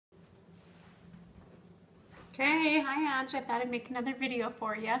Okay, hi Ange. I thought I'd make another video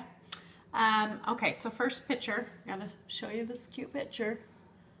for you. Okay, so first picture. I'm gonna show you this cute picture.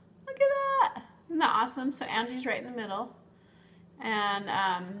 Look at that! Isn't that awesome? So Angie's right in the middle. And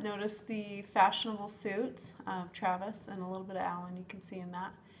notice the fashionable suits of Travis and a little bit of Alan you can see in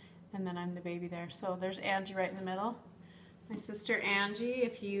that. And then I'm the baby there. So there's Angie right in the middle. My sister Angie,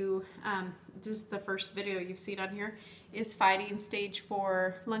 if you, just the first video you've seen on here, is fighting stage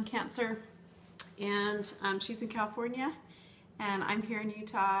 4 lung cancer. And she's in California, and I'm here in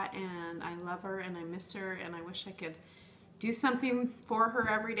Utah, and I love her, and I miss her, and I wish I could do something for her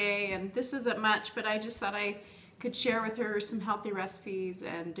every day. And this isn't much, but I just thought I could share with her some healthy recipes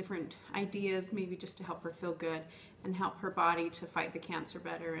and different ideas, maybe just to help her feel good and help her body to fight the cancer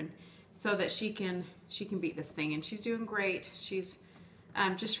better, and so that she can beat this thing. And she's doing great. She's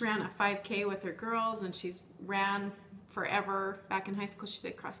just ran a 5K with her girls, and she's ran forever. Back in high school she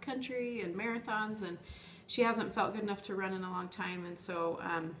did cross country and marathons, and she hasn't felt good enough to run in a long time, and so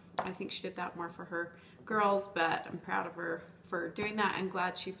I think she did that more for her girls, but I'm proud of her for doing that and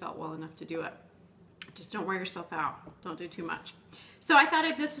glad she felt well enough to do it. Just don't wear yourself out. Don't do too much. So I thought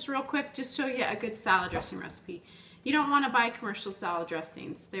I'd do this real quick, just show you a good salad dressing recipe. You don't want to buy commercial salad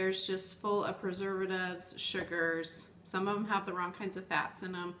dressings. There's just full of preservatives, sugars. Some of them have the wrong kinds of fats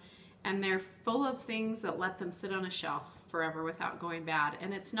in them, and they're full of things that let them sit on a shelf forever without going bad.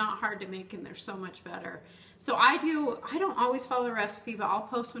 And it's not hard to make, and they're so much better. So I don't always follow the recipe, but I'll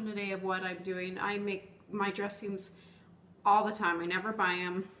post one today of what I'm doing. I make my dressings all the time. I never buy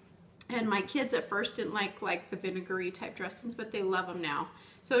them. And my kids at first didn't like the vinegary type dressings, but they love them now.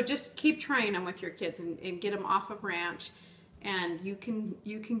 So just keep trying them with your kids and get them off of ranch, and you can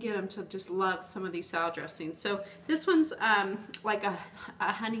get them to just love some of these salad dressings. So this one's like a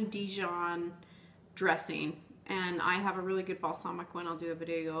honey Dijon dressing, and I have a really good balsamic one I'll do a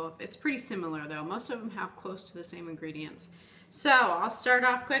video of. It's pretty similar though. Most of them have close to the same ingredients. So I'll start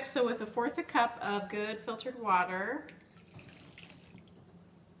off quick. So with 1/4 cup of good filtered water,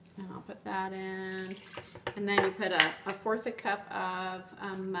 and I'll put that in, and then you put a 1/4 cup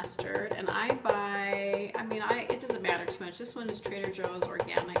of mustard, and I buy, it doesn't matter too much. This one is Trader Joe's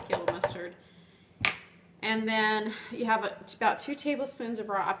organic yellow mustard. And then you have about 2 tablespoons of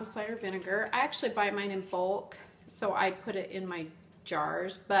raw apple cider vinegar. I actually buy mine in bulk, so I put it in my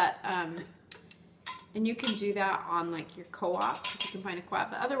jars, but and you can do that on like your co-op, if you can find a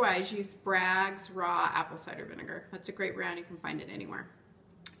co-op, but otherwise use Bragg's raw apple cider vinegar. That's a great brand, you can find it anywhere.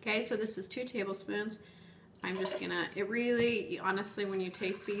 Okay, so this is 2 tablespoons. I'm just gonna, it really, honestly, when you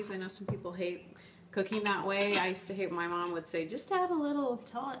taste these, I know some people hate cooking that way. I used to hate, my mom would say, just add a little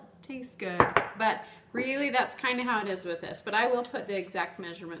till it tastes good. But really, that's kind of how it is with this. But I will put the exact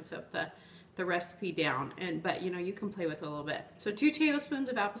measurements of the recipe down, but you can play with it a little bit. So 2 tablespoons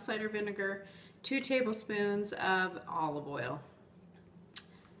of apple cider vinegar, 2 tablespoons of olive oil.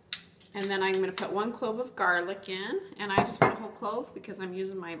 And then I'm going to put 1 clove of garlic in, and I just put a whole clove because I'm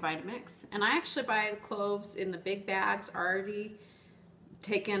using my Vitamix. And I actually buy the cloves in the big bags already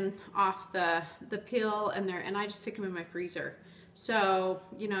taken off the peel, and I just stick them in my freezer. So,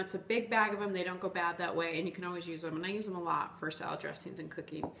 it's a big bag of them. They don't go bad that way, and you can always use them. And I use them a lot for salad dressings and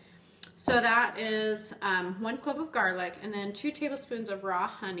cooking. So that is 1 clove of garlic, and then 2 tablespoons of raw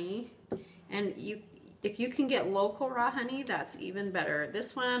honey. And if you can get local raw honey, that's even better.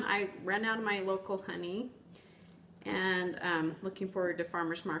 This one, I ran out of my local honey, and looking forward to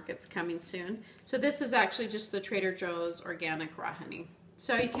farmers markets coming soon. So this is actually just the Trader Joe's organic raw honey.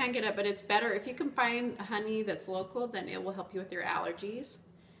 So you can get it, but it's better if you can find honey that's local, then it will help you with your allergies.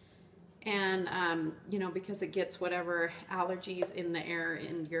 And because it gets whatever allergies in the air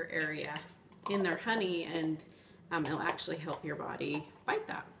in your area in their honey, and it'll actually help your body fight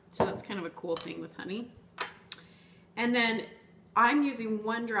that. So that's kind of a cool thing with honey. And then I'm using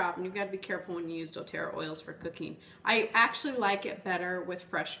 1 drop, and you've got to be careful when you use doTERRA oils for cooking. I actually like it better with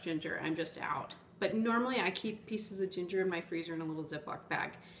fresh ginger. I'm just out. But normally I keep pieces of ginger in my freezer in a little Ziploc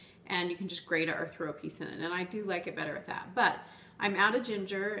bag, and you can just grate it or throw a piece in it. And I do like it better with that. But I'm out of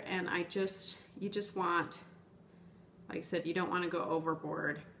ginger, and you just want, like I said, you don't want to go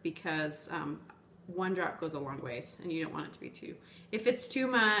overboard, because 1 drop goes a long ways, and you don't want it to be too. If it's too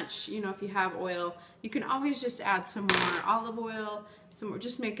much, if you have oil, you can always just add some more olive oil,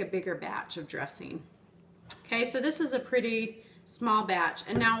 just make a bigger batch of dressing. Okay, so this is a pretty small batch,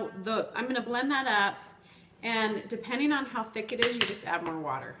 and now I'm going to blend that up, and depending on how thick it is, you just add more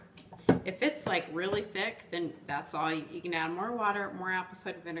water. If it's like really thick, then that's all. You can add more water, more apple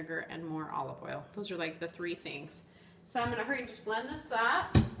cider vinegar, and more olive oil. Those are like the 3 things. So I'm going to hurry and just blend this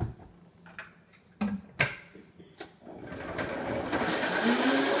up.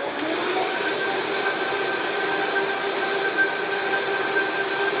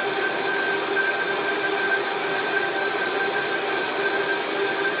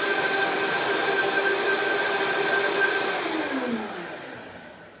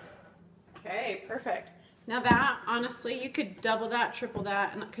 perfect. Now that, honestly, you could double that, triple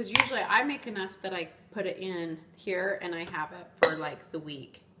that, and because usually I make enough that I put it in here and I have it for like the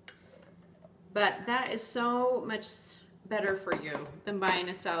week. But that is so much better for you than buying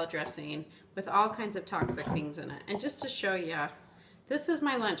a salad dressing with all kinds of toxic things in it. And just to show you, this is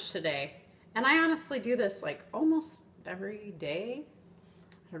my lunch today. And I honestly do this like almost every day.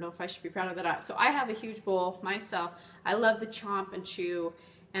 I don't know if I should be proud of that. So I have a huge bowl myself. I love the chomp and chew.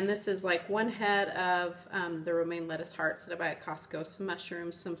 And this is like one head of the romaine lettuce hearts that I buy at Costco, some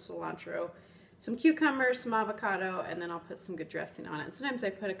mushrooms, some cilantro, some cucumbers, some avocado, and then I'll put some good dressing on it. And sometimes I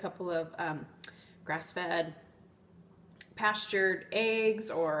put a couple of grass-fed pastured eggs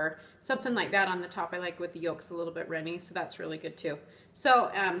or something like that on the top. I like with the yolks a little bit runny, so that's really good too.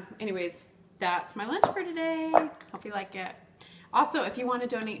 So anyways, that's my lunch for today. Hope you like it. Also, if you want to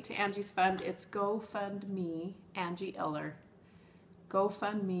donate to Angie's fund, it's GoFundMe, Angie Eller.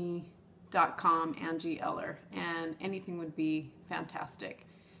 GoFundMe.com, Angie Eller, and anything would be fantastic.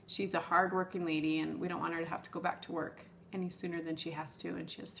 She's a hard-working lady, and we don't want her to have to go back to work any sooner than she has to, and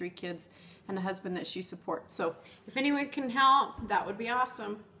she has 3 kids and a husband that she supports. So if anyone can help, that would be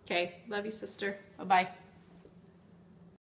awesome. Okay, love you, sister. Bye-bye.